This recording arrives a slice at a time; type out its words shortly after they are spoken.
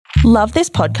Love this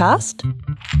podcast?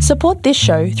 Support this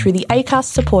show through the Acast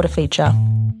supporter feature.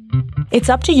 It's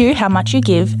up to you how much you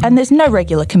give, and there's no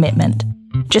regular commitment.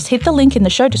 Just hit the link in the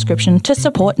show description to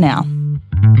support now.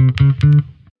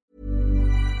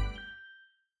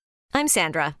 I'm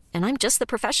Sandra, and I'm just the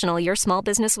professional your small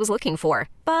business was looking for.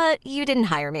 But you didn't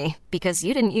hire me because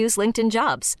you didn't use LinkedIn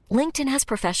Jobs. LinkedIn has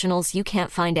professionals you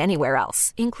can't find anywhere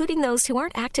else, including those who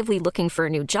aren't actively looking for a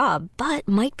new job, but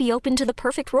might be open to the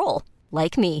perfect role,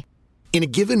 like me. In a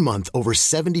given month, over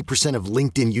 70% of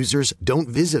LinkedIn users don't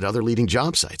visit other leading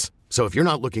job sites. So if you're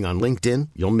not looking on LinkedIn,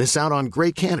 you'll miss out on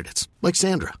great candidates like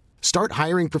Sandra. Start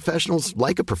hiring professionals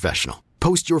like a professional.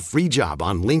 Post your free job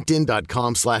on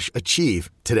linkedin.com/achieve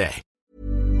today.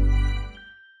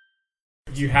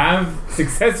 You have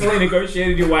successfully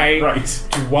negotiated your way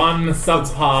to one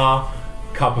subpar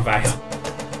cup of ale.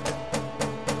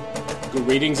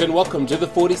 Greetings and welcome to the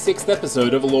 46th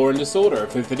episode of Law and Disorder,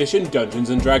 5th edition Dungeons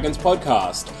 & Dragons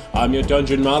podcast. I'm your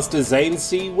Dungeon Master, Zane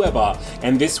C. Weber,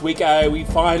 and this week we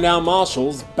find our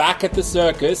marshals back at the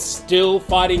circus, still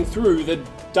fighting through the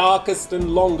darkest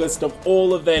and longest of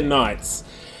all of their nights.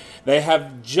 They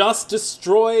have just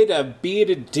destroyed a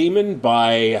bearded demon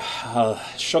by a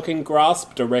shocking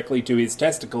grasp directly to his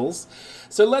testicles,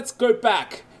 so let's go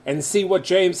back and see what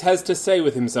James has to say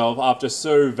with himself after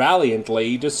so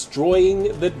valiantly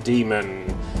destroying the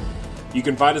demon. You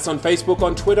can find us on Facebook,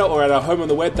 on Twitter, or at our home on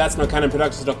the web, that's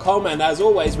nocanonproductions.com, and as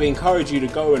always, we encourage you to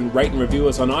go and rate and review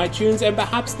us on iTunes, and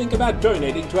perhaps think about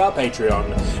donating to our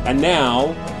Patreon. And now,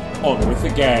 on with the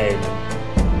game.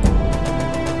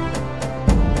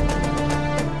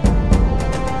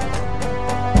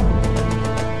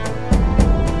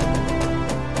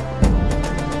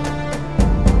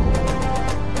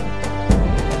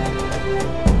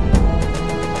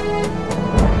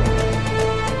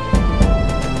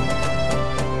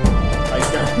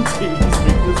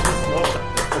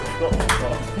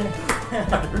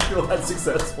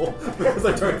 Successful because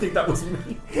I don't think that was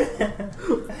me.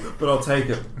 But I'll take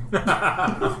it.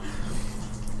 That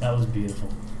was beautiful.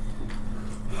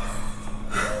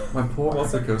 My poor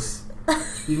Ossicus.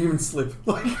 He didn't even slip.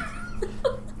 Like,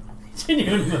 Didn't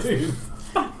even move.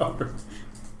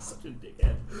 such a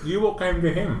dickhead. You what came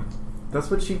to him? That's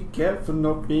what you get for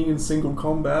not being in single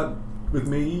combat with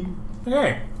me.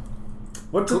 Okay.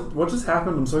 What just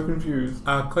happened? I'm so confused.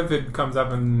 Clifford comes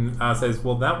up and says,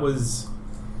 well, that was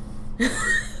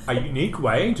a unique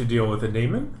way to deal with a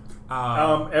demon.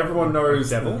 Everyone knows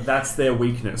devil. that's their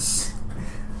weakness.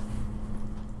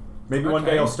 Maybe one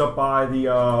Okay. day I'll stop by the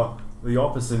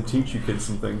office and teach you kids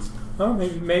some things. Oh,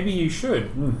 maybe you should.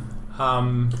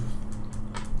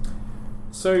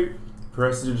 So,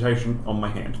 Prestidigitation on my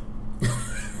hand.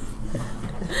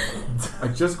 I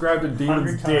just grabbed a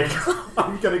demon's 100 dick.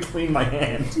 I'm gonna clean my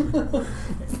hand.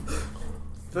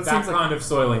 that seems like kind of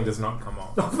soiling does not come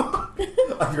off.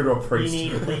 I'm going to a priest. You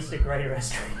need at least a greater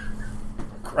restraint.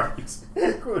 Great.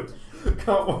 Good.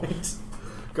 Can't wait.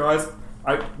 Guys,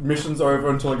 mission's over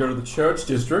until I go to the church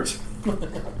district.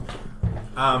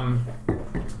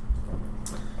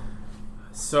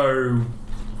 So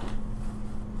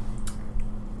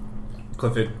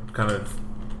Clifford kind of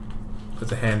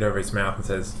puts a hand over his mouth and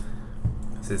says,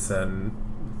 is this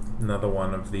another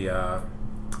one of the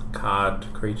card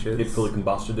creatures? It fully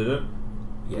combusted, did it?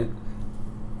 Yeah.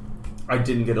 I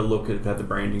didn't get a look at it had the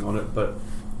branding on it, but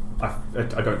I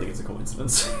don't think it's a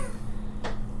coincidence.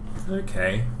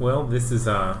 Okay, well, this is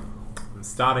I'm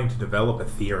starting to develop a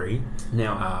theory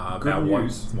Now, about good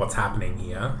news. what's happening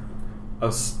here. I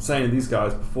was saying to these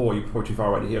guys before, you're probably too far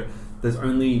away to hear, there's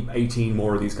only 18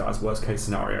 more of these guys, worst case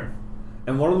scenario.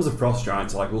 And one of them's a frost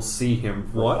giant, so like we'll see him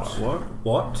for a while.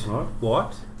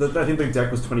 What? I think the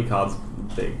deck was 20 cards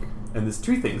big. And there's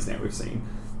two things now we've seen.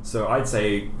 So I'd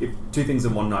say if two things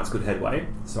in one night's good headway,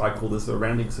 so I call this a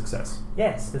rounding success.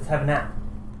 Yes, let's have a nap.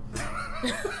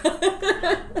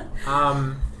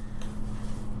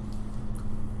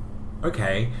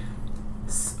 Okay.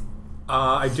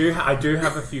 I do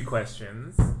have a few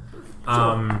questions.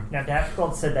 Now,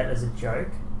 Dashboard said that as a joke.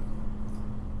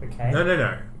 Okay.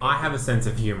 No. I have a sense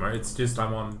of humor. It's just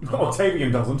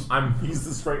Octavian doesn't. He's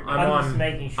the straight. I'm just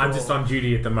making sure. I'm just on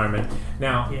duty at the moment.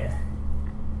 Now, Yeah.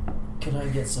 Can I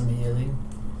get some healing?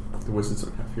 The wizards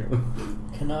don't have healing.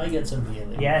 Can I get some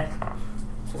healing? Yeah.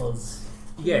 Plus,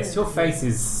 yes, your face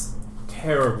is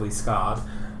terribly scarred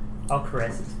I'll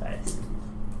caress his face.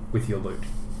 with your loot.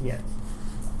 Yeah.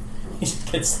 he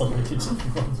just gets the loot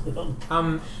and runs it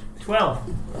on.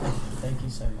 12. Thank you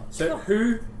so much. So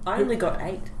who I only got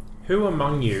 8. who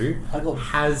among you I got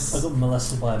has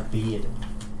molested by a beard.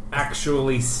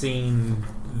 actually seen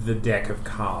the deck of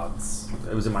cards?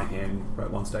 It was in my hand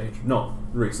at one stage. Not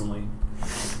recently.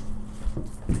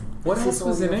 What else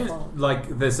was in it? Like,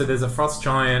 there's a frost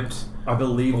giant. I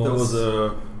believe there was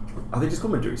a... I think it's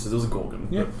called Medusas. There was a Gorgon.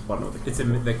 Yeah. But I don't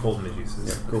know what They're called Medusas.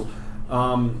 Yeah, cool.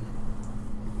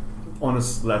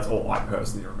 Honestly, that's all I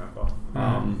personally remember.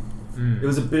 It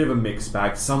was a bit of a mixed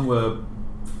bag. Some were,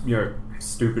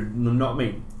 stupid. Not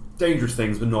dangerous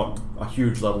things, but not a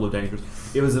huge level of dangerous.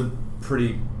 It was a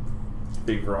pretty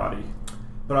big variety.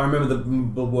 But I remember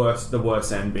the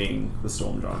worst end being the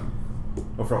Storm Giant.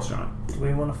 Or Frost Giant. Do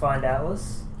we want to find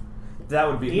Atlas? That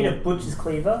would be... Do you need a butcher's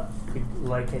cleaver? Could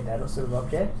locate that sort of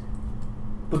object.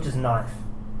 Butcher's knife.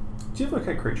 Do you have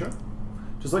locate creature?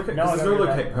 Just locate... No, there's no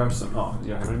locate person. Oh, do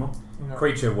you have any more? No.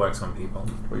 Creature works on people.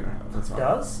 Well, you don't have. That's fine.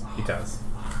 Does? He does.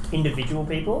 Individual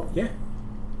people? Yeah.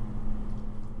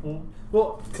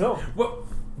 Well, Cool.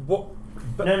 What?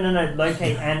 But No.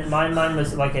 Locate mine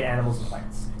was locate animals and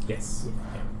plants. yes. Yeah.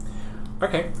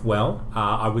 Okay. Well,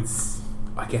 I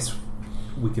guess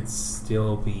we could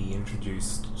still be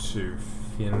introduced to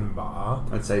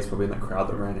Finbar. I'd say he's probably in that crowd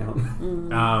that ran out.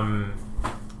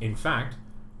 In fact,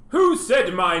 who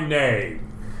said my name?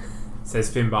 Says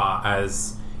Finbar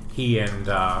as he and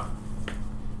a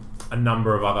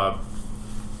number of other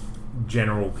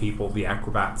general people, the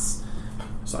acrobats.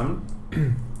 Simon?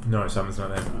 No, Simon's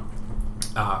not there.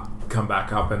 Come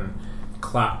back up and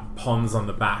clap Pons on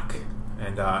the back,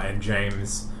 and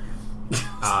James.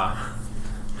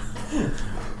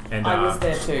 And I was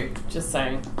there too, just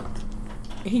saying.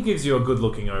 he gives you a good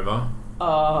looking over.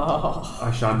 Oh.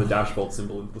 I shine the dashboard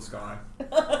symbol into the sky.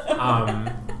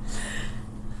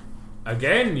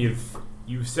 Again,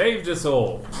 you've saved us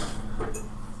all.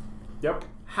 Yep.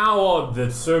 How odd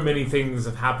that so many things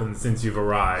have happened since you've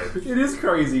arrived. It is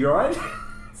crazy, right?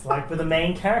 It's like with the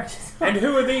main characters. And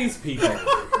who are these people?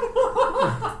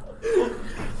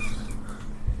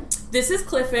 This is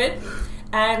Clifford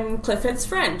and Clifford's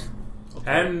friend.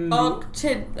 And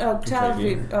Octopus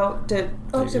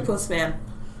Man.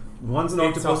 One's an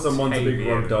It's octopus and one's a big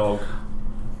Octavian. rock dog.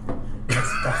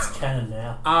 That's canon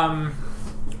now.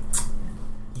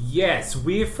 Yes,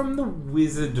 we're from the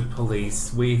Wizard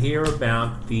Police. We hear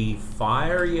about the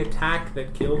fiery attack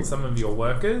that killed some of your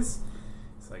workers.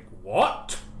 It's like,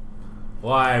 what?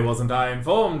 Why wasn't I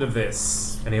informed of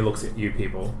this? And he looks at you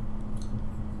people.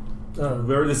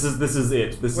 This is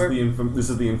it. This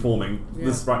is the informing. Yeah.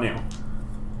 This right now.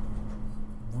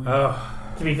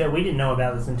 To be fair, we didn't know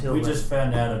about this until... We just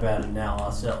found out about it now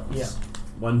ourselves. Yeah.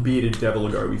 One bearded devil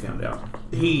ago we found out.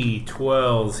 He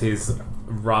twirls his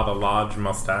rather large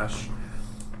mustache.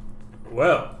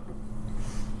 Well,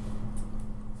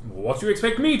 what do you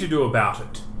expect me to do about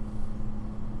it?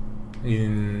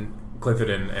 In Clifford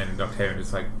and Octavian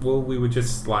just like, well, we would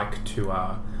just like to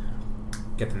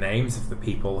get the names of the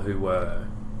people who were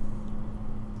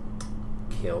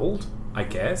killed, I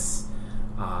guess,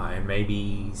 and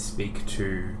maybe speak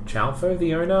to Chalfo,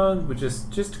 the owner,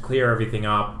 just to clear everything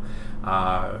up.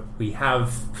 We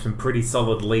have some pretty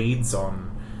solid leads on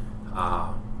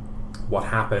what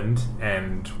happened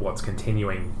and what's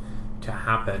continuing to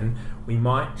happen. We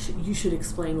might You should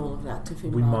explain all of that to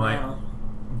Finbar we might now.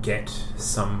 get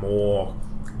some more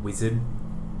wizard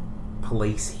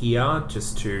police here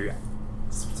just to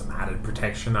some added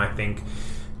protection. I think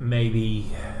maybe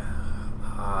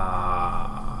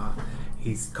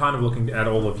he's kind of looking at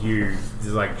all of you.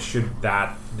 He's like, should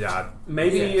that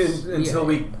Maybe Yes. until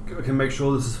we can make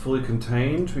sure this is fully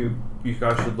contained, you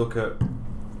guys should look at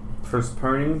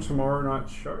postponing tomorrow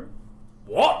night's show.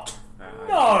 what?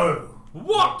 No!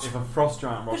 What? If a frost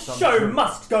giant The rocks up, show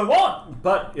must go on!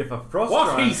 but if a frost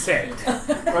What giant, he said.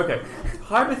 okay,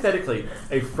 hypothetically,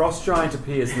 a frost giant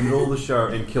appears in the middle of the show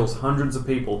and kills hundreds of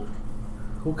people,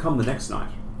 who'll come the next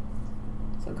night?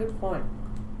 That's a good point.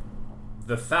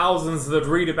 The thousands that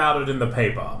read about it in the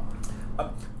paper.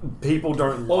 People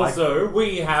don't like... Also,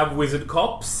 we have wizard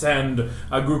cops and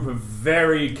a group of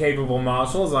very capable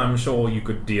marshals. I'm sure you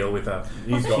could deal with a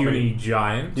He's got puny me.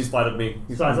 giant. He's flattered me.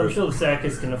 He's Besides, I'm good. sure the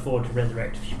circus can afford to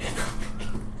resurrect a few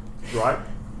people. Right?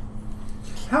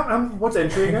 How? What's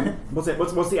entry again?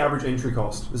 What's the average entry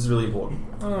cost? This is really important.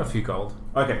 A few gold.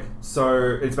 Okay,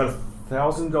 so it's about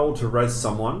 1,000 gold to res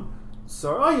someone.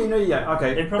 So, okay,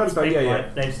 They'd probably that's about, pay, yeah.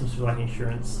 they have some sort of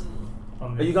insurance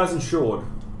on Are them. you guys insured?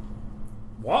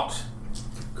 What?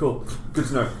 Cool, good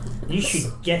to know. You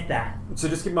should get that. So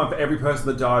just keep in mind, for every person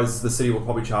that dies, the city will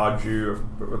probably charge you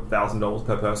 $1,000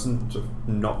 per person to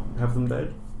not have them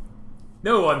dead.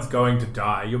 No one's going to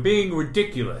die. You're being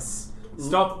ridiculous.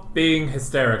 Stop being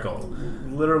hysterical.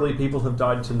 Literally, people have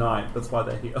died tonight. That's why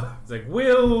they're here. It's like,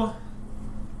 we'll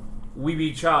we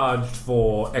be charged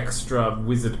for extra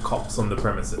wizard cops on the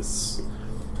premises?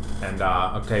 And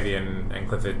Octavian and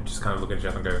Clifford just kind of look at each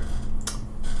other and go,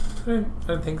 I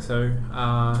don't think so.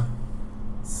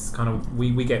 It's kind of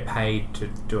we get paid to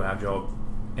do our job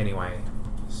anyway.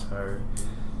 So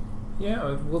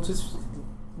yeah,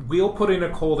 we'll put in a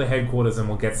call to headquarters and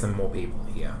we'll get some more people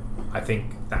here. I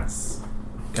think that's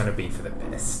gonna be for the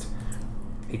best.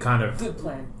 He kind of Good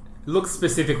plan. looks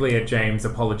specifically at James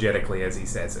apologetically as he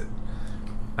says it.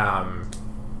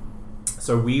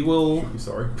 So we will.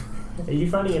 Sorry. Are you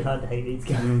finding it hard to hate these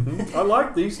guys? I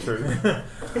like these two.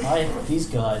 These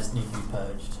guys need to be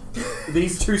purged.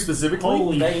 These two specifically?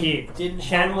 Holy They shit. didn't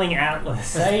Channeling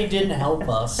Atlas. They didn't help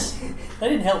us. They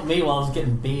didn't help me while I was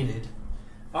getting bearded.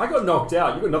 I got knocked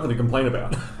out. You got nothing to complain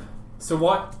about. So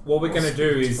what we're going to do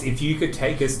is, if you could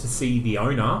take us to see the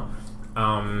owner,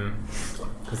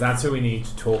 because that's who we need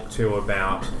to talk to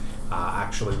about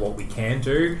actually what we can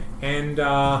do, and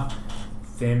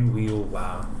then we'll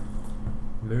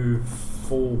move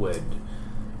forward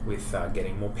with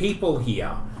getting more people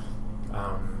here.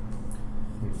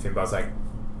 And Finbar's like,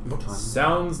 What time?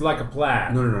 sounds like a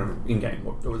plan. No. In-game.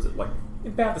 What was it like?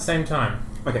 About the same time.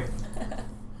 Okay.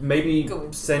 Maybe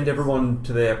send everyone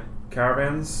to their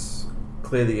caravans,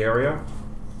 clear the area.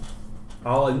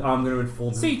 I'm going to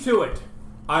inform See to it.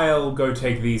 I'll go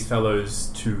take these fellows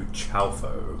to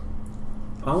Chalfo.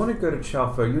 I want to go to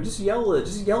Chalfo. You just yell it.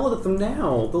 Just yell it at them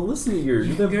now. They'll listen to you.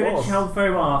 You're their Go boss. to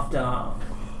Chalfo after.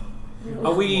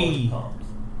 Are we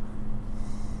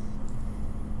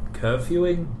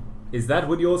curfewing? Is that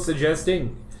what you're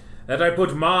suggesting? That I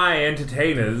put my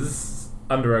entertainers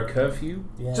under a curfew?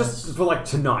 Yes. Just for like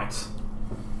tonight.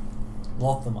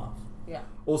 Lock them up. Yeah.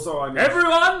 Also, I'm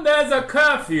Everyone, there's a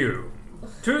curfew!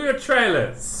 To your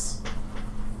trailers!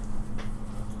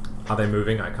 Are they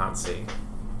moving? I can't see.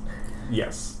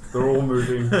 Yes, they're all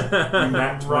moving.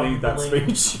 Nat 20 that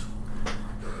Rumbling. speech.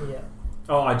 Yeah.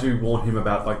 Oh, I do warn him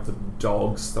about like the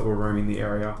dogs that were roaming the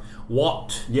area.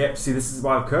 What? Yep. See, this is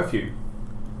why I have curfew.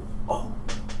 Oh.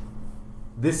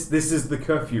 This is the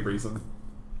curfew reason.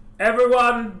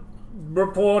 Everyone,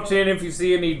 report in if you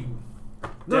see any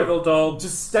devil dogs.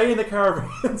 Just stay in the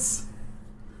caravans.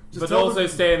 But also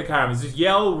stay in the caravans. Just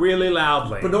yell really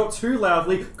loudly. But not too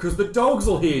loudly, because the dogs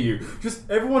will hear you. Just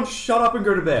everyone shut up and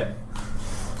go to bed.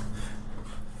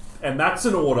 And that's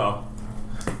an order.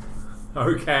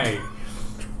 Okay.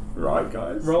 Right,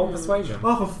 guys? Roll persuasion.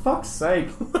 Oh, for fuck's sake.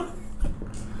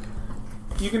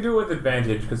 You can do it with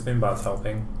advantage because Finbar's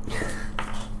helping.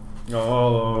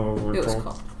 Oh, It was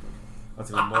cocked.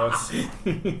 that's even worse.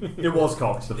 It was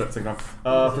cocked the first time.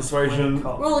 Persuasion.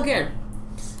 Roll again.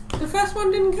 The first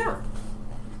one didn't count.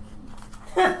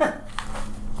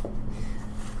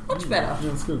 Much better. Yeah,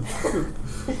 that's good. That's good.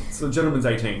 So the gentleman's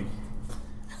 18.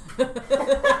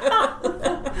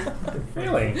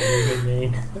 Really? Good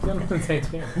mean. Gentleman's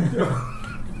 18.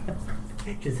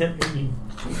 Does that mean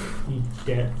you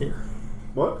dabbed it?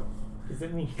 What? Does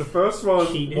that mean The first one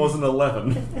Cheated. was an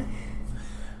 11.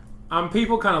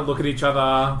 People kind of look at each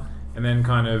other and then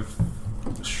kind of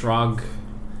shrug,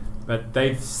 but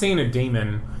they've seen a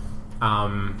demon,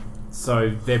 so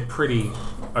they're pretty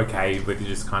okay with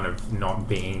just kind of not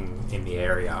being in the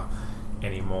area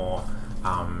anymore.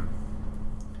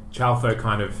 Chalfo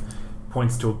kind of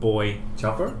points to a boy.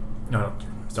 Chalfo? No,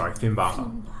 sorry,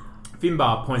 Finbar.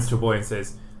 Finbar points to a boy and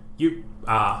says, "You,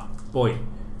 boy,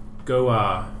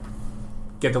 go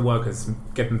get the workers,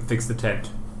 get them fix the tent."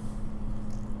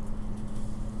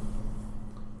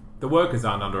 The workers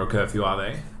aren't under a curfew, are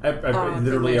they?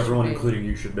 Literally they everyone, should be. including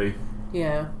you, should be.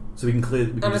 Yeah. So we can clear.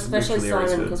 We can And just especially literally erase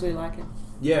Simon, it. because we like him.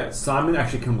 Yeah, Simon,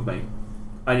 actually come with me.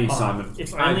 I need Simon.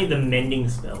 If only the mending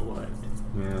spell worked.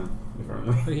 Yeah, if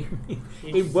only. What do you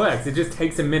mean? It works. It just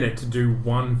takes a minute to do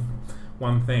one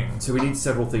thing. So we need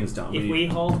several things done. If we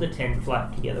hold the tent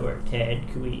flat together where it's teared,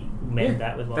 could we mend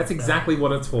that with lots That's of exactly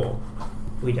what it's for.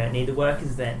 We don't need the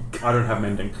workers then. I don't have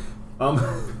mending. I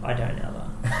don't either.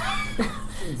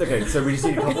 It's okay. So we just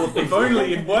need a couple of things. If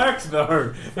only it worked,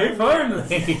 though. If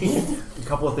only. A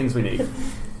couple of things we need.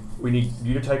 We need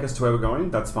you to take us to where we're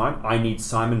going. That's fine. I need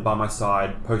Simon by my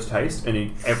side post haste, and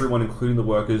need everyone, including the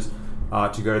workers,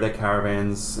 to go to their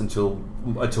caravans until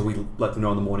we let them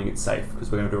know in the morning it's safe,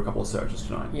 because we're going to do a couple of searches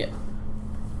tonight. Yeah.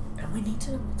 And we need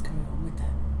to know what's going on with that.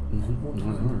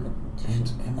 And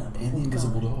the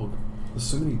invisible dog. There's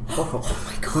so many. Oh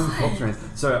my god.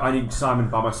 So I need Simon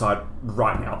by my side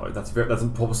right now, though. That's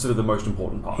probably the most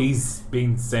important part. He's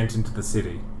been sent into the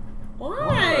city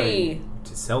Why?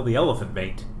 to sell the elephant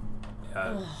meat.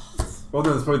 Well, no,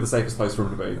 that's probably the safest place for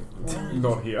him to be.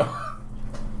 Not here.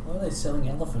 Why are they selling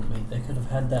elephant meat? They could have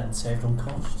had that and saved on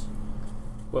cost.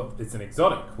 Well, it's an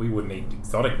exotic. We wouldn't eat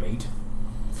exotic meat.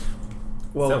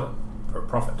 Well, Sell it for a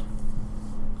profit.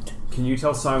 can you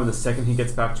tell Simon the second he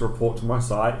gets back to report to my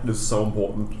side? It is so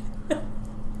important.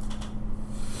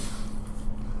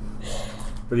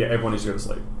 But yeah, everyone needs to go to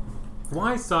sleep.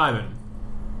 Why Simon?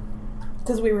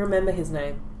 Because we remember his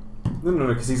name. No,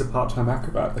 because he's a part-time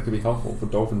acrobat that could be helpful for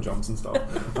dolphin jumps and stuff.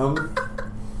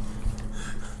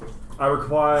 I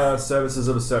require services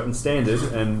of a certain standard,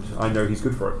 and I know he's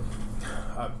good for it.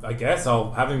 I guess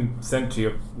I'll have him sent to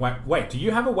you. Wait, do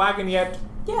you have a wagon yet?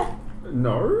 Yeah.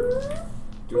 No?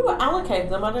 We were allocated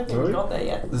them. I don't think we got there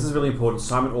yet. This is really important.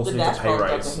 Simon also The needs a pay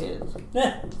dashboard raise. doesn't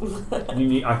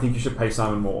hit. I think you should pay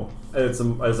Simon more. As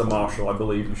a marshal, I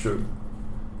believe you should.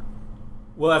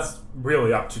 Well, that's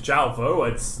really up to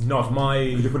Chalfo. It's not my...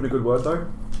 Could you put in a good word,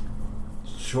 though?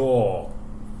 Sure.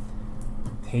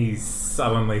 He's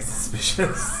sullenly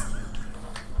suspicious.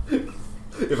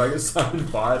 If I get Simon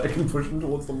fired, I can push him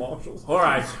towards the marshals.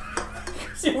 Alright.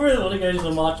 So you really want to go to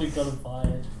the march and got him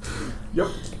fired. Yep.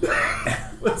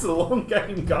 It's a long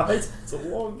game, guys. It's a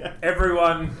long game.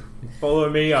 Everyone, follow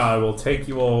me. I will take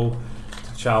you all to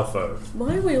Chalfo.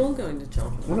 Why are we all going to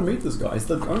Chalfo? I want to meet this guy. He's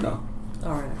the owner.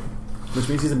 Alright. Which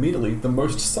means he's immediately the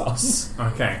most sus.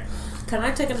 Okay. Can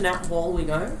I take a nap while we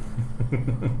go?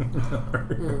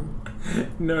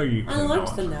 No, you I cannot.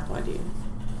 liked the nap idea.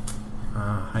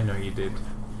 I know you did.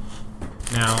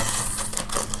 Now,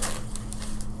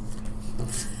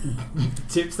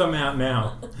 tips them out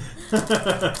now.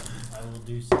 I will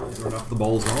do so. Run up the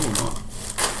bowls wrong or not?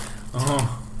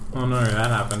 Oh no, that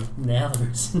happened. Now there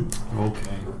isn't.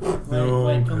 Okay.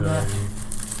 Wait, come back.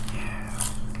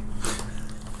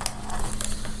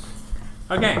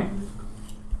 Okay.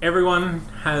 Everyone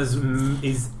is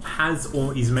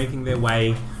making their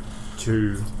way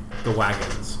to the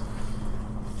wagons.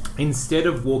 Instead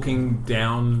of walking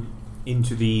down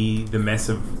into the mess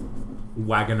of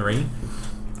wagonry,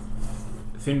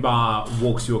 Finbar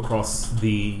walks you across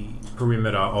the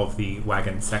perimeter of the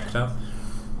wagon sector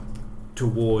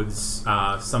towards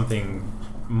something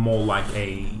more like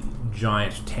a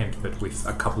giant tent, but with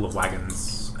a couple of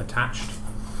wagons attached.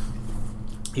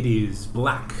 It is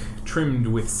black, trimmed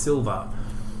with silver.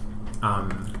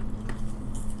 And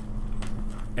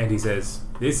he says,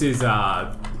 "This is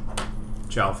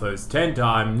Chalfo's tent.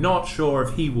 I'm not sure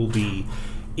if he will be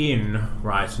in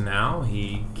right now.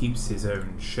 He keeps his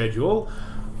own schedule.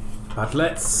 But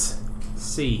let's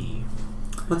see."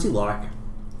 What's he like?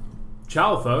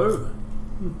 Chalfo.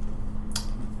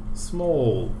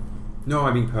 Small. No,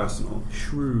 I mean personal.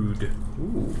 Shrewd.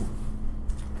 Ooh.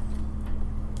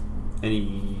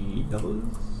 Any others?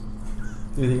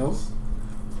 Anything else?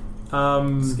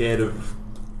 Scared of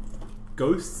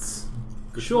ghosts?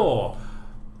 Sure.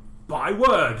 By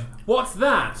word. What's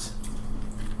that?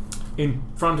 In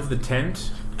front of the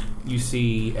tent, you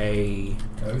see a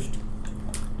Ghost?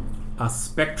 A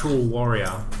spectral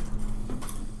warrior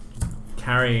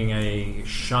carrying a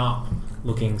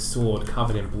sharp-looking sword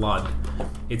covered in blood.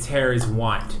 Its hair is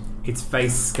white. Its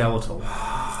face skeletal.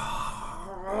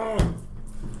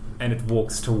 And it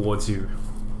walks towards you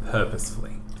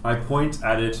purposefully. I point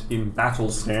at it in battle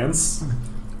stance.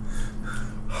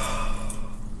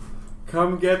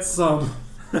 Come get some.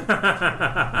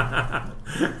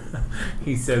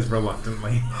 He says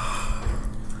reluctantly.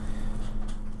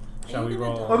 Shall we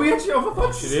roll? Are we actually off a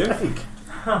initiative?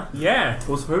 Yeah.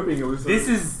 I was hoping it was. This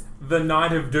is the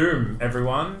Night of Doom,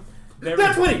 everyone.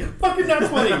 Nat 20! Fucking Nat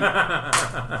 20!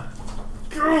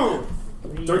 Go!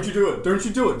 Don't you do it. Don't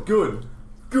you do it. Good.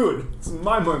 Good. It's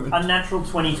my moment. Unnatural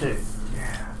 22.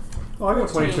 Oh, I got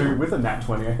 22 with a Nat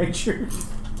 20. I hate you.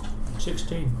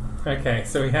 16. Okay,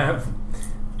 so we have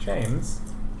James.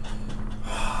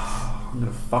 I'm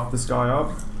gonna fuck this guy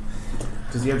up.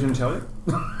 Does he have genitalia?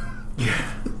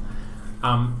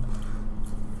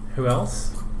 Who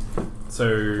else?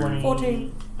 So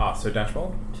 14. so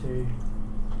Dashball. 2.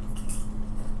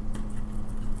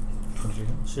 What did you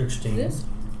get? 16. This?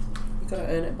 You gotta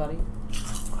earn it, buddy.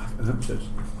 I've earned it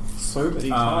so many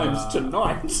times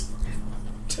tonight.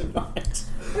 Tonight.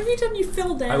 What have you done? You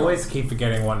fell down. I always keep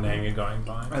forgetting what name you're going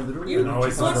by. I literally You- I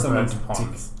always saw just someone refer to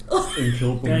Pons. and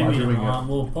killed them Gave by me doing an arm.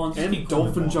 it. Well, Ponce And kicked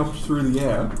dolphin the ball. jumped through the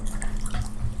air.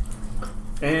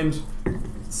 And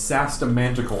sassed a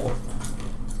manticore.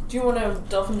 Do you want to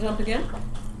dolphin jump again?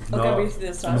 I'll No, go with you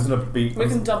this I'm time. just gonna beat. We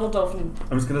can double dolphin.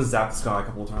 I'm just gonna zap this guy a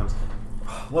couple of times.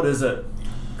 What is it?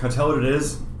 Can I tell what it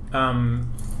is?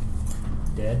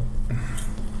 Dead.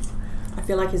 I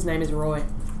feel like his name is Roy.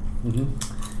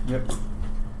 Mm-hmm. Yep.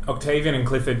 Octavian and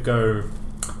Clifford go,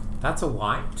 "That's a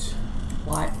white.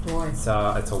 White Roy. It's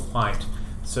a white.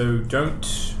 So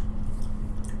don't...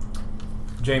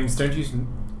 James, don't you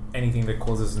anything that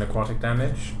causes necrotic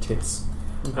damage. Tits.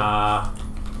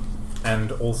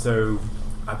 And also,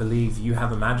 I believe you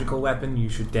have a magical weapon. You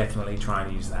should definitely try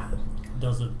and use that.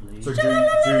 Does it bleed? So do you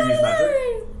use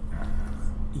magic?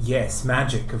 Yes,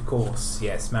 magic, of course.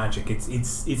 Yes, magic. It's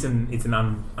an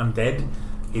undead.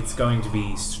 It's going to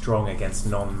be strong against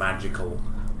non-magical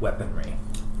weaponry.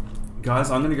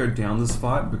 Guys, I'm going to go down this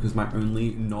fight because my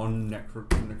only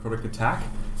non-necrotic attack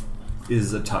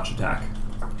is a touch attack.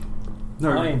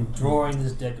 No. I am drawing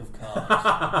this deck of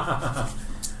cards.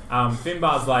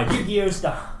 Finbar's like, Yu-Gi-Oh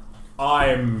stuff.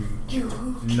 I'm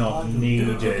not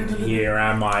needed here,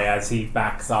 am I? As he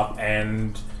backs up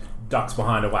and ducks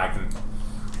behind a wagon.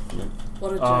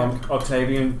 What a jerk.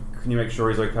 Octavian, can you make sure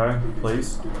he's okay,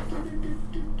 please?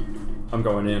 I'm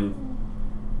going in.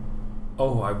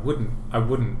 Oh, I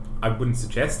wouldn't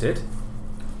suggest it.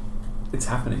 It's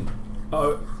happening.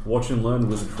 Oh, Watch and learn,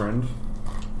 wizard friend.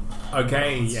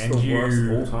 okay, It's and the worst of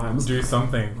you all times. do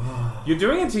something. You're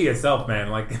doing it to yourself, man.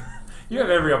 Like, you have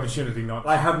every opportunity not.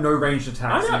 I have no ranged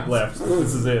attacks I know. left.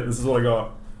 This is it. This is what I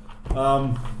got.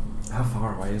 How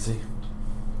far away is he?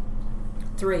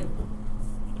 3.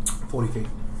 40 feet.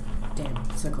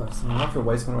 Damn, so close. I have to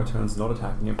waste one of my turns not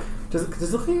attacking him. Does it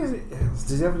look like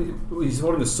does he have? He's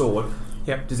holding a sword.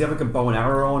 Yep. Does he have like a bow and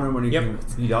arrow on him when he?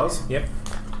 Yep. He does. Yep.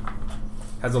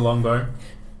 Has a longbow.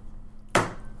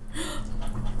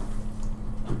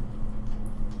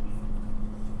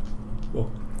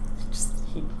 Well, Just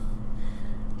he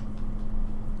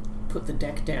put the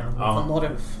deck down with Oh. a lot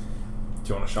of. Do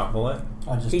you want to shuffle it?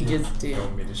 I just He did. just Do did. you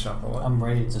want me to shuffle it? I'm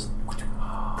ready to just...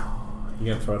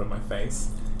 You're gonna throw it on my face?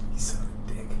 You son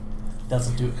of a dick.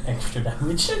 Doesn't do extra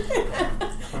damage.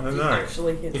 I don't know.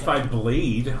 Actually hit If that. I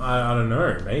bleed, I don't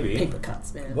know. Maybe. Paper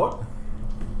cuts, man. what?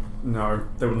 No,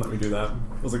 they wouldn't let me do that.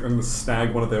 I was like, I'm going to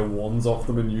snag one of their wands off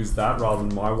them and use that rather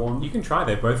than my wand. You can try.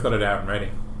 They've both got it out and ready.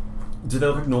 Do they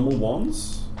look like normal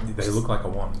wands? They look like a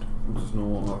wand. Just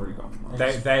normal. I've already got one.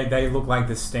 They look like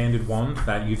the standard wand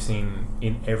that you've seen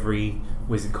in every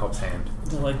wizard cop's hand.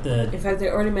 They're like the... In fact, they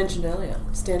already mentioned earlier.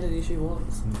 Standard issue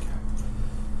wands.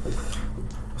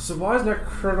 So why is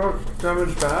necrotic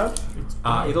damage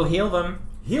bad? It'll heal them.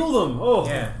 Heal them! Oh!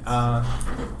 Yeah.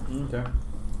 Okay.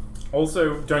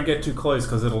 Also, don't get too close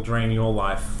because it'll drain your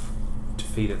life to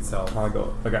feed itself. I got.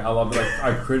 Okay, I love that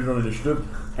I critted on initiative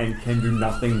and can do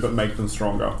nothing but make them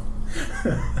stronger.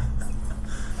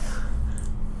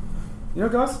 You know,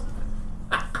 guys?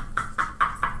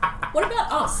 What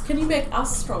about us? Can you make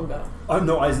us stronger?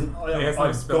 No, He has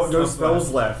I've no got no spells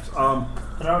spells left.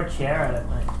 Throw a chair at it,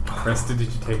 mate.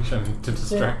 Prestidigitation to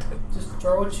distract it. Just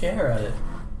throw a chair at it.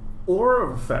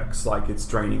 Aura effects, like its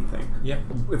draining thing. Yep.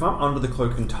 If I'm under the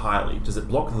cloak entirely, does it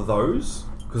block those?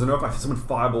 Because I know if someone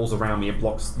fireballs around me, it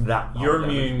blocks that. You're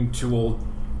damage, immune to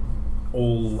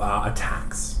all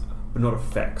attacks. but not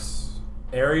effects.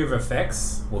 Area of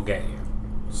effects will get you.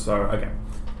 So okay,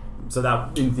 so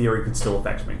that in theory could still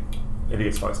affect me if he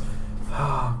gets close.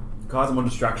 Guys, I'm on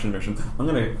distraction mission. I'm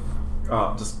gonna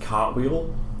just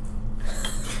cartwheel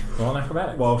Roll an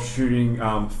acrobatics. while shooting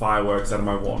fireworks out of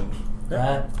my wand.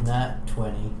 Nat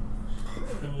 20.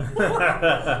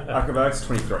 Acrobatics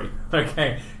 23.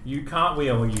 Okay, you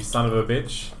cartwheel, you son of a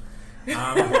bitch.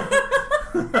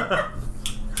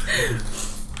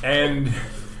 And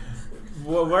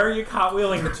where are you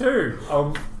cartwheeling to?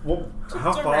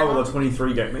 How far will a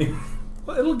 23 get me?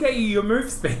 Well, it'll get you your move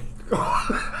speed.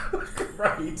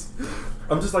 Great.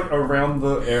 I'm just like around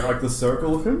the air, like the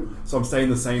circle of him, so I'm staying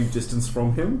the same distance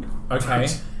from him. Okay.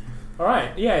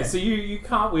 Alright, yeah, so you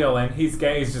cartwheel and his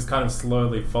gaze just kind of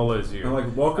slowly follows you. I'm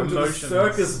like, welcome to the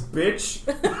Emotionless. circus, bitch!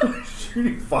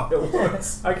 Shooting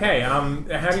fireworks. Okay, how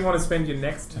do you want to spend your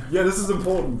next turn? Yeah, this is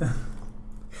important.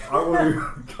 I want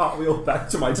to cartwheel back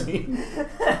to my team.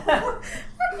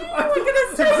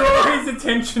 To draw his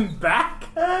attention back?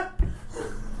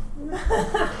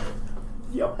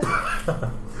 Yep.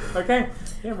 Okay,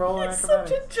 yeah, roll an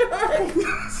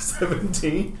acrobatics.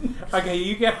 17. Okay,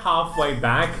 you get halfway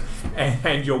back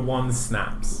and your wand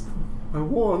snaps. My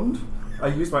wand? I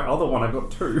used my other one, I got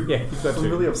 2. Yeah, you've got I'm 2.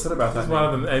 really upset about that. That's one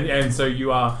of them, and so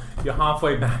you're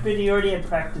halfway back. But you already had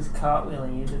practiced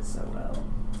cartwheeling. You did so well.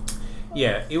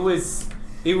 Yeah, it was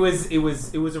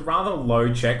a rather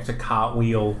low check to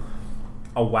cartwheel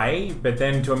away, but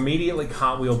then to immediately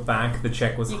cartwheel back, the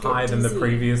check was You got higher than the dizzy.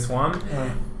 previous one,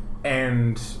 Yeah.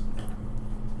 and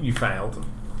you failed.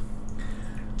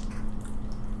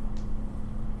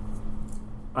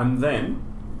 I'm then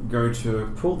going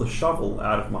to pull the shovel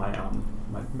out of my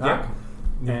back.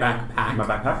 Your and- backpack. My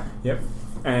backpack. Yep.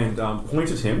 And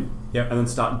point at him. Yep. And then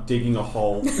start digging a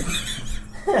hole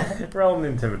Roll an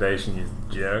intimidation, you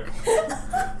jerk.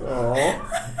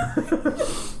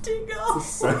 Dingo.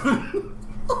 7.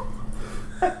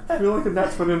 I feel like a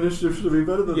nat 20 initiative should have been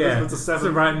better than this, but it's a 7.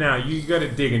 So right now, you go to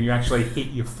dig and you actually hit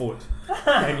your foot.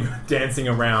 And you're dancing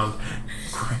around,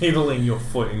 cradling your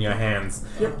foot in your hands.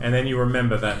 Yep. And then you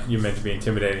remember that you're meant to be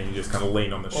intimidating. You just kind of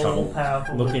lean on the shovel,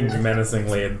 looking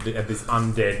menacingly at this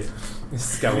undead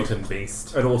skeleton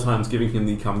beast. At all times, giving him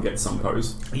the come get some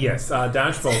pose. Yes,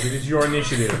 Dashbolt, it is your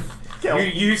initiative.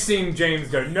 You've seen James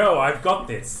go, no, I've got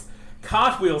this.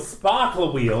 Cartwheel,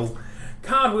 sparkler wheel.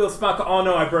 Cartwheel, sparkler. Oh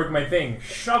no, I broke my thing.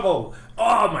 Shovel.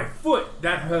 Oh, my foot.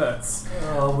 That hurts.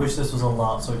 Oh, I wish this was a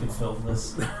laugh so we could film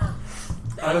this.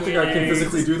 I don't think I can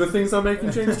physically do the things I'm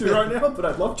making James do right now, but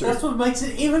I'd love to. That's what makes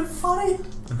it even funny.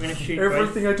 I'm going to shoot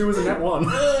Everything I do is a nat 1.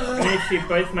 I'm going to shoot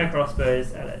both my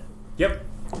crossbows at it. Yep.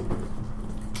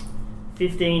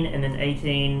 15 and then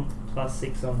 18 plus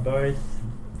 6 on both.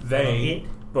 They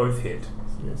both hit.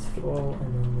 So there's 4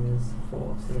 and then there's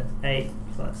 4. So that's 8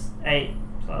 plus 8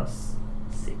 plus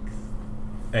 6.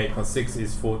 8 plus 6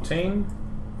 is 14.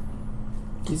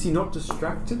 Is he not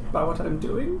distracted by what I'm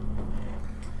doing?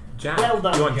 Jack. Well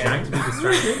done, you want James. Jack to be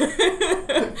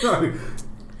distracted?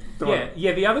 No.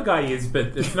 Yeah, the other guy is,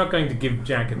 but it's not going to give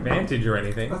Jack advantage or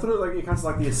anything. I thought it kind of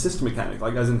like the assist mechanic,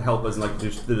 like as in help, as in like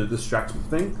just the distract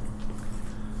thing.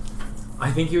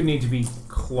 I think you would need to be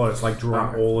close, like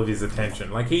draw all of his attention.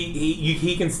 Like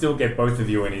he can still get both of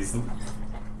you in his.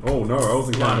 Oh no, I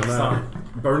wasn't counting Line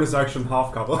that. Bonus action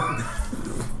half cover.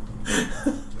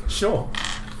 Sure.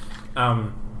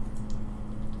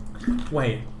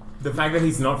 Wait. The fact that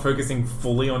he's not focusing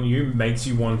fully on you makes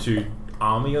you want to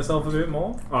armor yourself a bit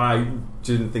more? I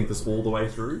didn't think this all the way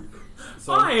through.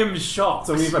 So, I am shocked.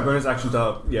 So I'm using my bonus action to,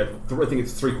 I think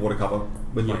it's 3/4 cover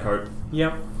with my coat.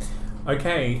 Yep.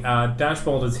 Okay,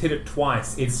 Dashbolt has hit it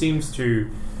twice. It seems to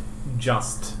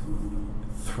just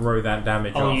throw that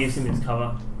damage off. I'll use him as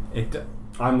cover.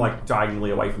 I'm like diagonally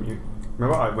away from you.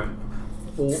 Remember, I went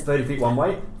 30 feet one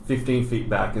way, 15 feet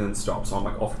back, and then stopped, so I'm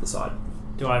like off to the side.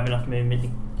 Do I have enough movement to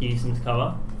use him as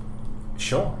cover?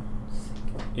 Sure.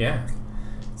 Yeah.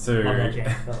 So, I'm that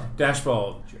Jack cover.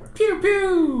 Dashbolt, pew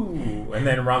pew, and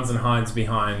then runs and hides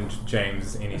behind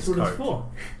James in his That's what coat.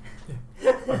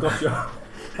 it's for. I got you.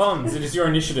 Pons, it is your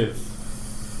initiative.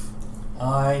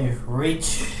 I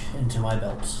reach into my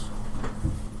belt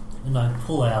and I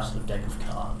pull out a deck of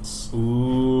cards.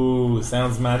 Ooh,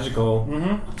 sounds magical.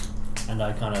 Mm-hmm. And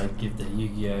I kind of give the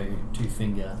Yu-Gi-Oh!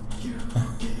 2-finger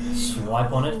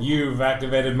swipe on it. You've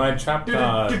activated my trap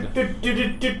card.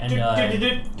 And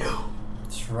I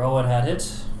throw it at it.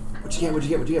 What'd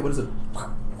you get? What is it?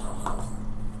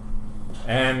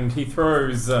 And he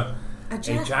throws a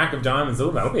jack of diamonds.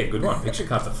 Oh, that'll be a good one. Picture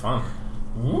cards are fun.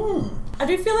 I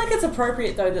do feel like it's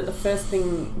appropriate though that the first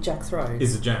thing Jack throws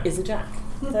Is a jack.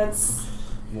 That's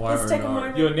Why let's take a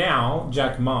moment. You're now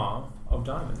Jack Ma of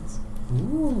diamonds.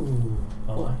 Ooh.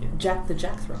 I like it. Jack the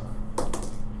Jack thrower.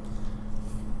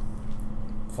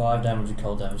 5 damage and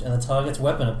cold damage. And the target's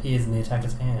weapon appears in the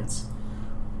attacker's hands.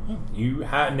 You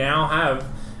now have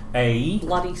a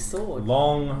Bloody sword.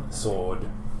 long sword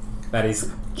that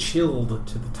is chilled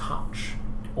to the touch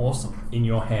Awesome. in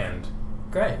your hand.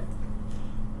 Great.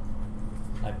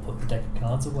 I put the deck of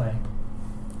cards away.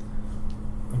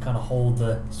 And kind of hold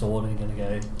the sword and gonna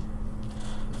go.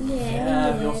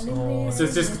 Have your sword. So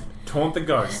it's just taunt the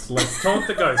ghost. Let's taunt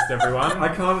the ghost, everyone.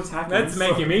 I can't attack him. Let's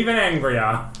make him even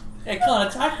angrier. It can't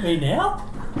attack me now.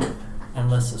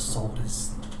 Unless the sword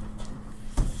is.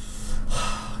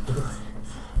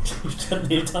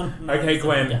 You've done Okay,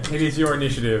 Gwen, it is your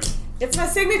initiative. It's my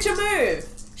signature move.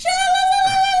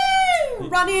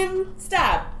 Run in,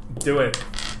 stab. Do it.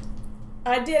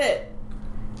 I did it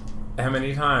How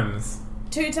many times?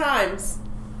 2 times.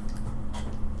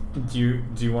 Do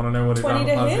you want to know what his 20 armor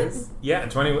to class hit? is? Yeah,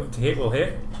 20 to hit will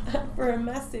hit. For a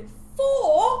massive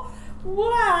 4.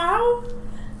 Wow.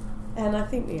 And I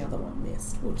think the other one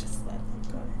missed. We'll just let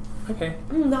that go. Okay.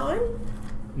 9.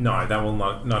 No, that will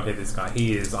not hit this guy.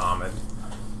 He is armored.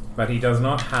 But he does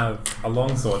not have a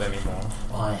longsword anymore.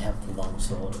 I have the long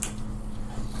sword.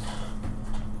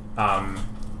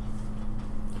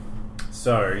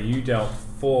 So you dealt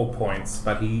 4 points,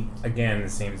 but he again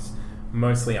seems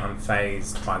mostly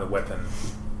unfazed by the weapon.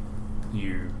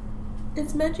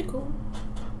 It's magical.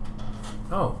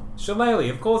 Oh, Shillelagh,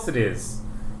 of course it is.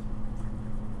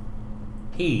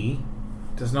 He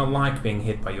does not like being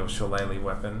hit by your Shillelagh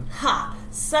weapon. Ha!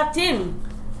 Sucked in.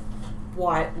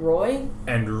 White Roy.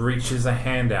 And reaches a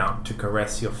hand out to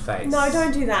caress your face. No,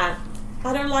 don't do that.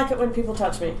 I don't like it when people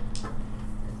touch me.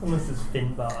 Almost as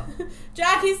Finbar.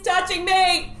 Jack, he's touching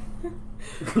me!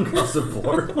 Concussive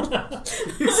blow.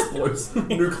 Explodes.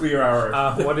 Nuclear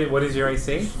arrow. What is your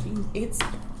AC? It's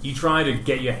You try to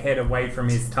get your head away from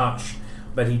his touch,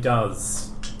 but he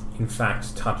does, in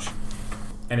fact, touch.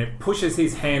 And it pushes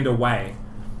his hand away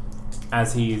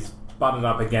as he's butted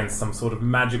up against some sort of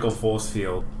magical force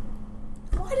field.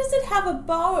 why does it have a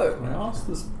bow? I asked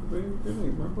this at the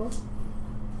beginning, remember?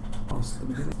 Asked at the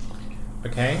beginning.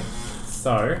 Okay,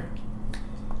 so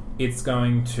it's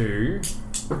going to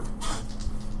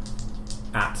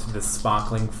at the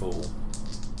Sparkling Fool.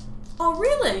 Oh,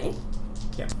 really?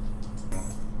 Yep.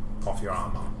 Off your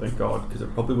armor. Thank God, because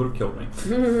it probably would have killed me.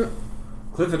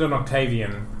 Clifford and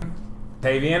Octavian.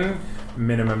 Octavian,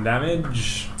 minimum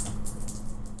damage.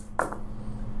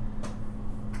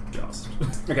 Just.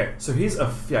 Okay, so he's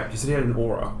a... Yeah, you said he had an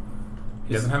aura.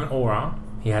 He doesn't have an aura.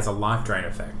 He has a life drain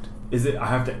effect. Is it I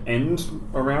have to end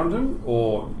around him,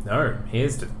 or... No,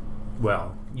 here's the...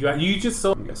 Well, you just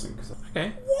saw... I'm guessing, because...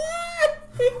 Okay, What?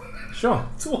 sure.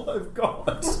 That's all I've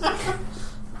got.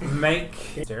 Make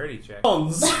dexterity check.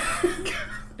 Cons.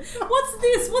 What's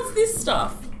this? What's this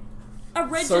stuff? A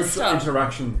register. Social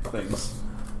interaction things.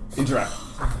 Interact.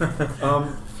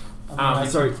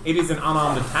 Sorry, it is an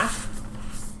unarmed attack.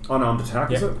 Unarmed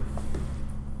attack, is Yep. it?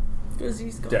 Because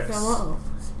he's got Dex. go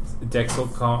up.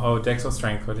 Dex or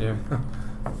strength, what do you...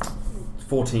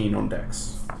 14 on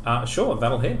Dex. Sure,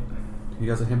 that'll hit. You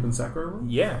guys a hemp and sack over?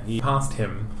 Yeah, you passed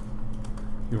him.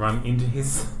 You run into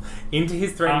his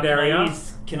threatened area,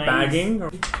 can I bagging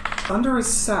Under his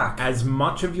sack. as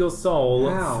much of your soul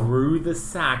How? through the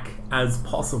sack as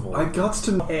possible. I got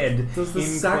to... Head Does the in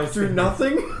sack close do to him.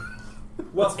 nothing?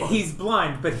 Well, he's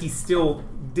blind, but he still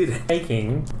did it.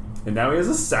 Taking. And now he has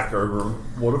a sack over him.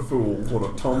 What a fool. What a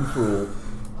tomfool.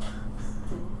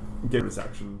 Get this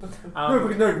action. No,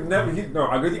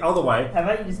 I go the other way. How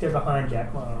about you just go behind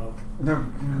Jack? No.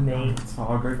 Me.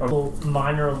 I'll go... Well,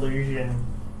 minor illusion.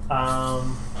 A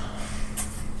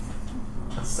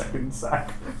second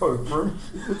sack over him.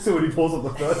 So when he pulls up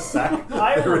the first sack,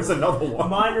 there is another one.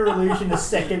 Minor illusion, a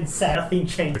second set. Nothing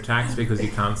changed. Attacks because he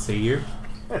can't see you.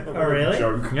 Oh, really?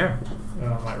 Joke. Yeah. Oh,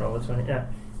 I might roll this one. Yeah.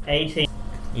 18.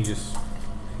 You just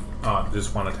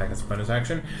one attack as a bonus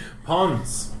action.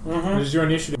 Pons, what is your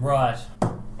initiative? Right.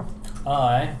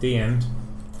 The end.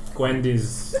 Gwen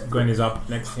is up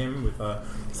next to him with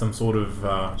some sort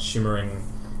of shimmering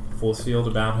force field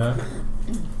about her,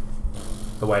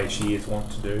 the way she is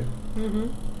wont to do.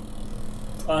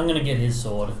 I'm gonna get his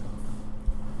sword.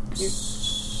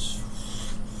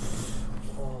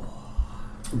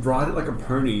 Ride it like a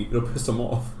pony. It'll piss him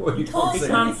off. Well, you can't He see.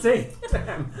 can't see.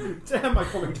 Damn, my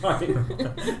comic time.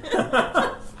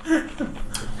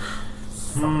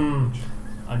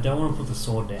 I don't want to put the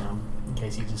sword down in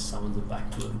case he just summons it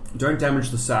back to him. Don't damage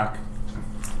the sack.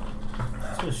 I'm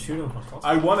just gonna shoot him with my crossbow.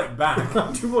 I want it back.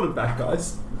 I do want it back,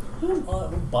 guys. I'll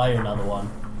buy you another one.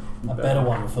 A better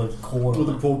one with a cord With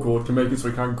on a it. pull cord to make it so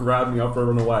he can't grab me up or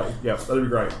run away. Yep, that'd be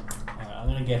great. Alright, I'm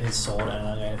gonna get his sword and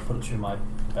I'm gonna put it through my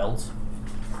belt.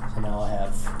 So now I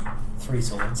have 3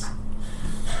 swords.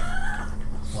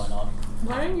 Why not?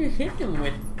 Why don't you hit him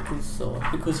with his sword?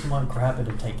 Because he might grab it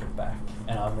and take it back,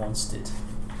 and I wanted it.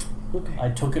 Okay. I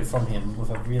took it from him with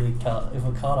a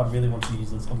card I really want to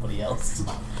use on somebody else.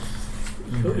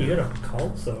 Cool, you got a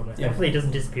cold sword. Yeah. Hopefully it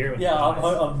doesn't disappear. When Yeah, it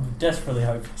dies. I'm desperately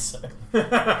hoping so.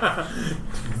 I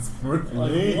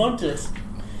want it.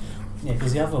 Yeah,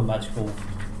 because the other magical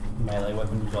melee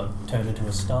weapon got turned into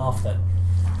a staff that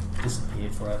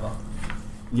disappeared forever.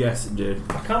 Yes, it did.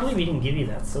 I can't believe he didn't give you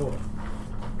that sword.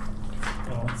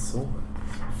 Oh, Sword.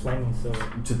 flaming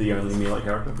sword. To the only melee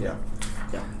character? Yeah.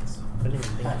 I didn't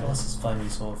even think of What's that. his flaming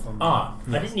sword from? Ah,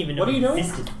 I didn't even know What are you it doing?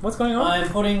 existed. What's going on? I'm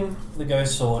putting the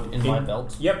ghost sword in my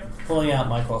belt, Yep. pulling out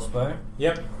my crossbow,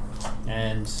 Yep.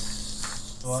 and...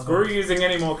 Screw using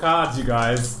any more cards, you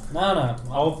guys. No.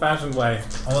 Old-fashioned way.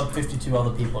 I got 52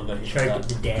 other people I got to hit Choke it with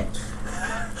to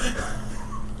death.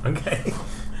 Okay.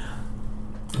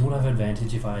 that. Would I have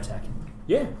advantage if I attack him?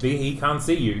 Yeah, he can't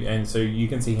see you, and so you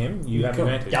can see him. You have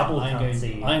advantage. Double I'm can't going,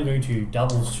 see. I'm going to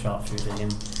double sharpshoot at him.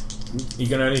 You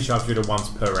can only sharpshooter once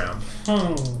per round.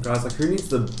 Guys, like, who needs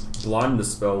the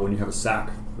blindness spell when you have a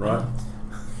sack, right?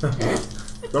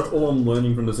 That's all I'm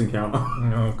learning from this encounter.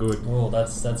 Oh, good. Oh,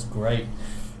 that's great.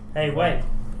 Hey, wait.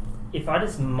 If I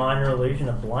just minor illusion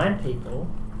of blind people,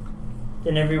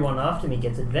 then everyone after me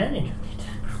gets advantage on it.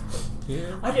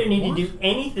 Yeah. I don't need to do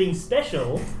anything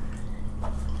special.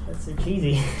 That's so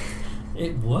cheesy.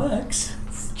 It works.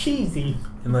 It's cheesy.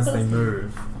 Unless they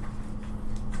move.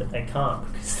 But they can't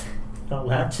because they're not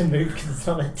allowed to move because it's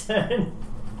not a turn.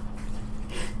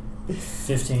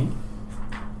 15.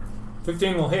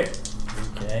 15 will hit.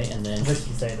 Okay, and then Unless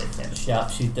you say they can.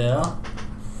 sharpshooter.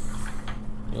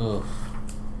 Ugh.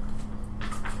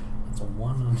 That's a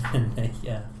 1 on 10.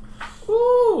 Yeah.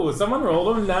 Ooh, someone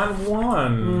rolled a nat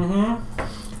 1.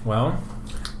 Mm-hmm. Well,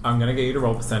 I'm going to get you to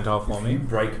roll percentile for me.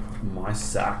 Break my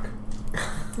sack.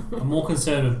 I'm more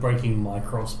concerned with breaking my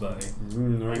crossbow.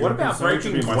 What about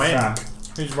breaking Gwen,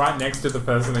 who's right next to the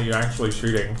person that you're actually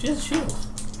shooting? She has a shield.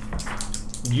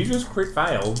 You just crit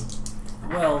failed.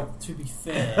 Well, to be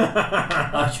fair,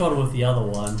 I shot her with the other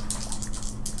one.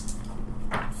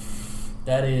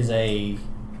 That is a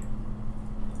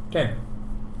 10.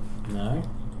 no.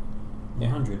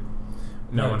 100.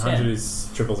 No, No, 100 10. is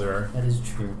 000. That is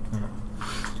true.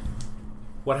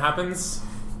 What happens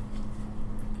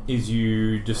is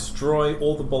you destroy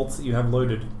all the bolts that you have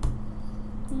loaded,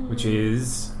 which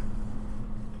is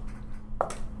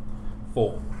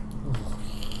 4.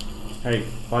 Hey,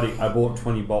 buddy, I bought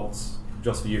 20 bolts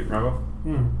just for you, remember?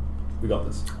 We got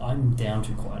this. I'm down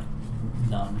to quite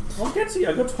none. I'll get to you.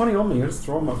 I got 20 on me. I just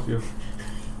throw them up to you.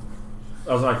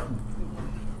 I was like,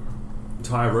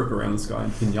 tie a rope around this guy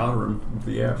and pinata him with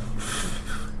the air.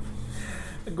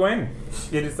 Gwen,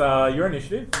 it is your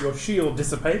initiative. Your shield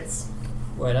dissipates.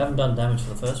 Wait, I haven't done damage for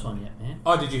the first one yet, man.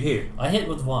 Oh, did you hit? I hit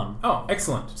with 1. Oh,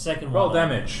 excellent. Second Roll one.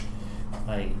 damage.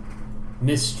 I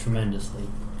missed tremendously.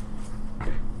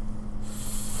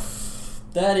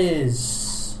 That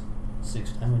is 6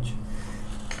 damage.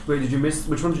 Wait, did you miss?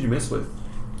 Which one did you miss with?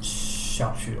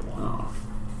 Sharpshooter 1. Oh.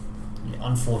 Yeah,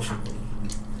 unfortunately.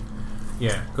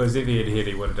 Yeah, because if he had hit,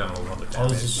 he would have done a lot of damage. I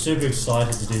was just super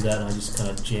excited to do that and I just kind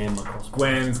of jammed my crossbow.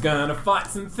 Gwen's gonna fight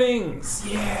some things.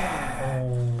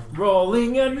 Yeah.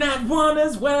 Rolling a nat 1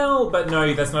 as well. But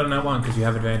no, that's not a nat 1 because you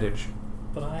have advantage.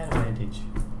 But I had advantage.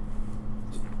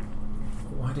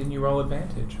 Why didn't you roll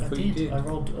advantage? I thought you did. I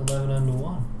rolled 11 under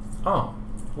 1. Oh.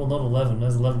 Well, not 11.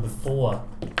 There's 11 before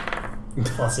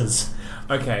pluses.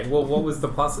 Okay, well, what was the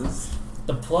pluses?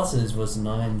 The pluses was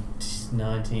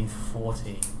 19,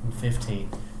 14, and 15.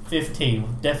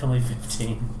 15. Definitely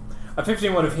 15. A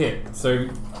 15 would have hit, so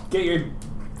get your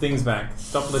things back.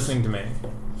 Stop listening to me.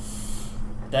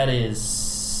 That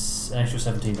is an extra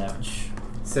 17 damage.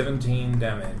 17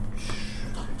 damage.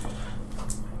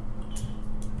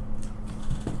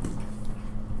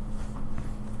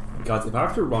 Guys, if I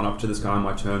have to run up to this guy on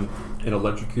my turn and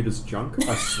electrocute his junk,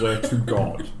 I swear to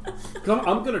God. Because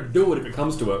I'm going to do it if it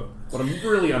comes to it, but I'm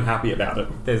really unhappy about it.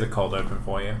 There's a cold open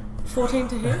for you. 14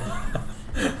 to hit.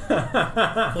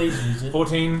 Please use it.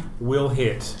 14 will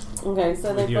hit Okay,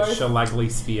 so with they your both shillelagh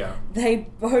spear.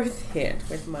 hit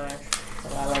with my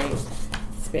shillelagh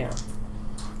spear.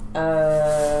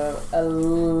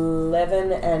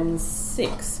 11 and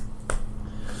 6.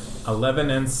 11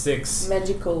 and 6.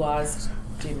 Magicalized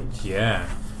damage. Yeah.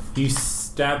 You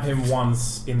stab him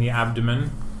once in the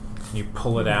abdomen, and you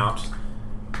pull it out.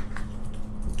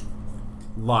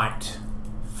 Light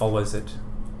follows it.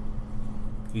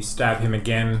 You stab him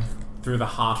again through the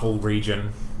heartal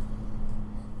region.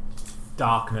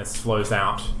 Darkness flows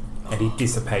out, and he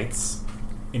dissipates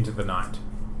into the night.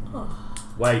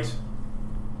 Wait.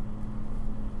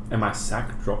 And my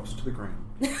sack drops to the ground.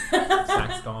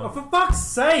 Sack's Oh, gone. for fuck's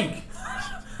sake!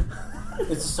 Is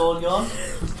the sword gone?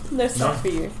 No stuff for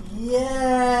you.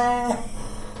 Yeah!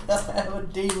 I have a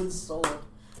demon sword.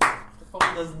 It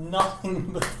probably does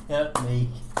nothing but hurt me.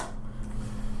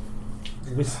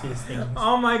 Whispers things.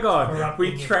 Oh my god, Corrupting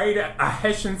we it. trade a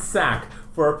Hessian sack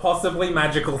for a possibly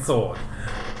magical sword.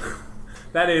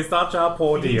 That is such a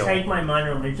poor Did you deal. take my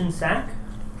minor religion sack?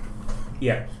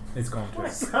 Yeah, it's gone too.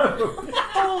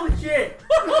 Holy shit!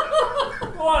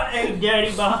 What a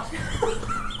dirty bastard!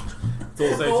 It's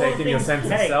also All taken your things sense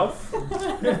of take. self.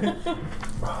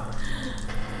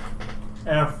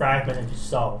 And a fragment of his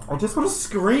soul. I just want to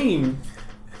scream.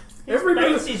 His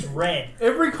face is red.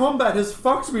 Every combat has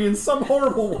fucked me in some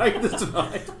horrible way this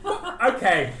tonight.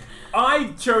 Okay,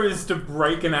 I chose to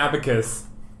break an abacus.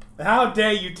 How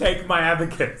dare you take my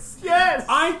abacus? Yes!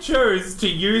 I chose to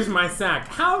use my sack.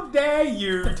 How dare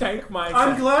you take my sack?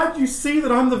 I'm glad you see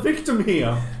that I'm the victim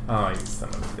here. Oh, you son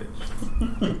of a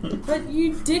bitch. But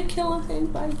you did kill a thing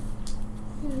by...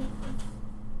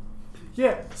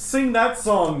 Yeah, sing that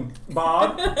song,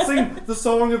 Bard. Sing the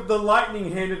song of the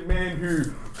lightning-handed man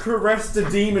who caressed a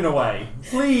demon away.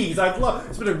 Please, I'd love...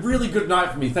 It's been a really good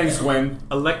night for me. Thanks, Gwen.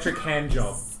 Electric hand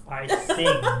job. I sing.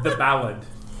 The ballad.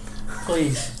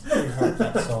 Please write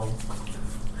that song.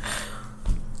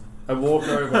 I walk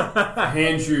over,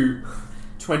 hand you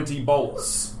 20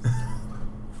 bolts.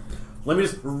 Let me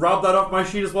just rub that off my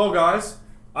sheet as well, guys.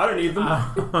 I don't need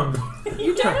them.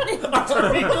 You don't need I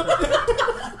don't need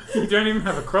them. You don't even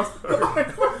have a crossbow.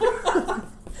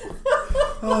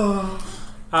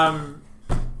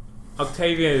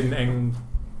 Octavian and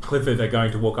Clifford are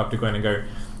going to walk up to Gwen and go,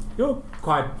 "You're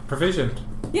quite proficient.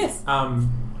 Yes.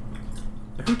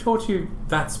 Who taught you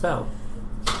that spell?"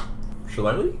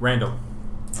 Shillelagh? Randall.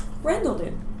 Randall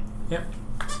did. Yep.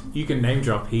 You can name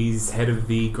drop. He's head of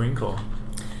the Green Corps.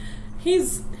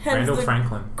 He's head Randall of the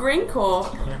Franklin. Green Corps.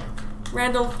 Yeah.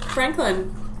 Randall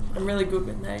Franklin. I'm really good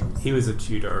with names. He was a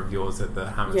tutor of yours at the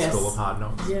Hammond Yes. School of Hard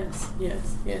Knocks. Yes,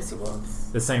 he was.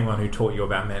 The same one who taught you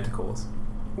about manticores.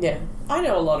 Yeah, I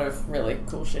know a lot of really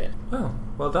cool shit.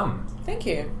 Well done. Thank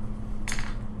you.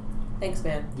 Thanks,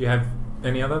 man. Do you have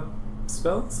any other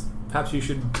spells? Perhaps you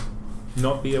should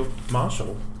not be a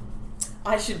marshal.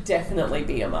 I should definitely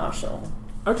be a marshal.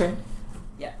 Okay.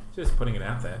 Yeah. Just putting it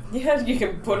out there. Yeah, you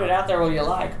can put it out there all you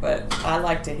like, but I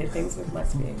like to hit things with my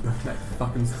spear. That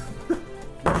fucking...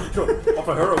 Sure,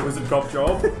 offer her a wizard cop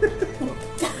job.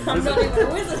 I'm not even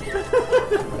a wizard.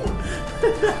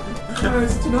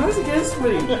 Tonight's against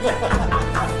me.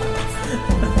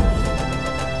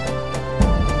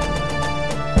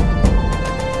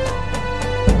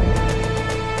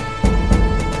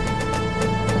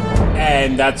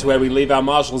 And that's where we leave our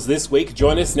marshals this week.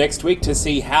 Join us next week to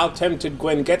see how tempted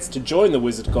Gwen gets to join the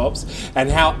Wizard Corps and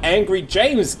how angry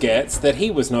James gets that he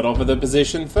was not offered the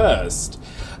position first.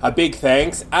 A big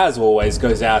thanks, as always,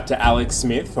 goes out to Alex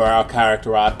Smith for our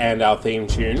character art and our theme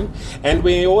tune. And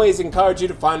we always encourage you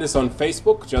to find us on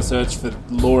Facebook. Just search for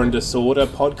Law and Disorder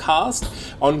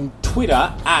Podcast. On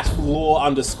Twitter, at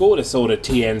Law_Disorder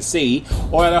TNC.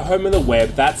 Or at our home on the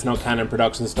web, that's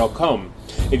notcanonproductions.com.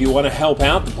 If you want to help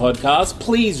out the podcast,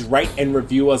 please rate and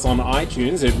review us on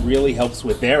iTunes. It really helps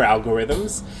with their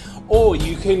algorithms. Or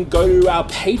you can go to our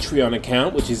Patreon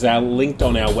account, which is linked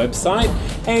on our website,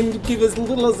 and give as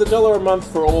little as $1 a month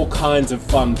for all kinds of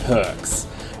fun perks.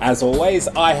 As always,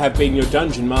 I have been your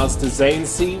Dungeon Master, Zane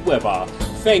C. Weber.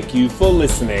 Thank you for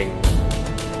listening.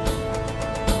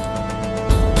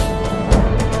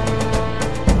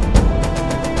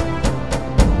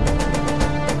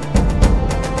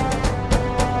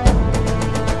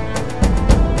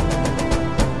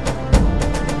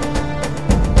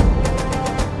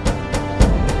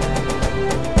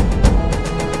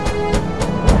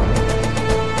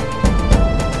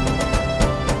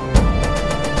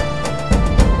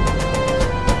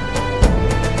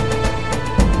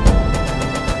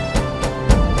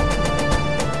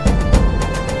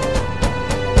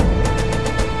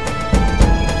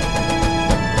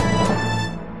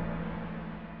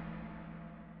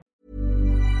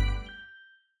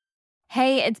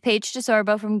 Hey, it's Paige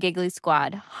DeSorbo from Giggly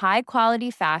Squad. High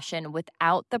quality fashion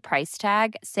without the price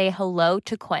tag. Say hello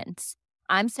to Quince.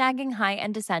 I'm snagging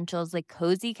high-end essentials like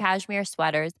cozy cashmere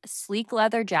sweaters, sleek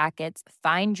leather jackets,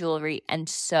 fine jewelry, and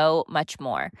so much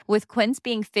more. With Quince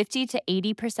being 50 to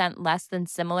 80% less than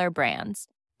similar brands.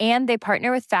 And they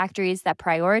partner with factories that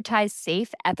prioritize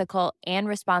safe, ethical, and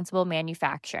responsible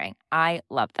manufacturing. I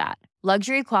love that.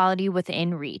 Luxury quality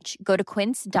within reach. Go to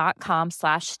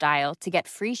quince.com/style to get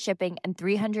free shipping and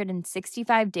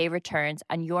 365-day returns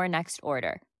on your next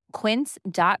order.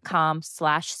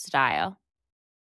 Quince.com/style.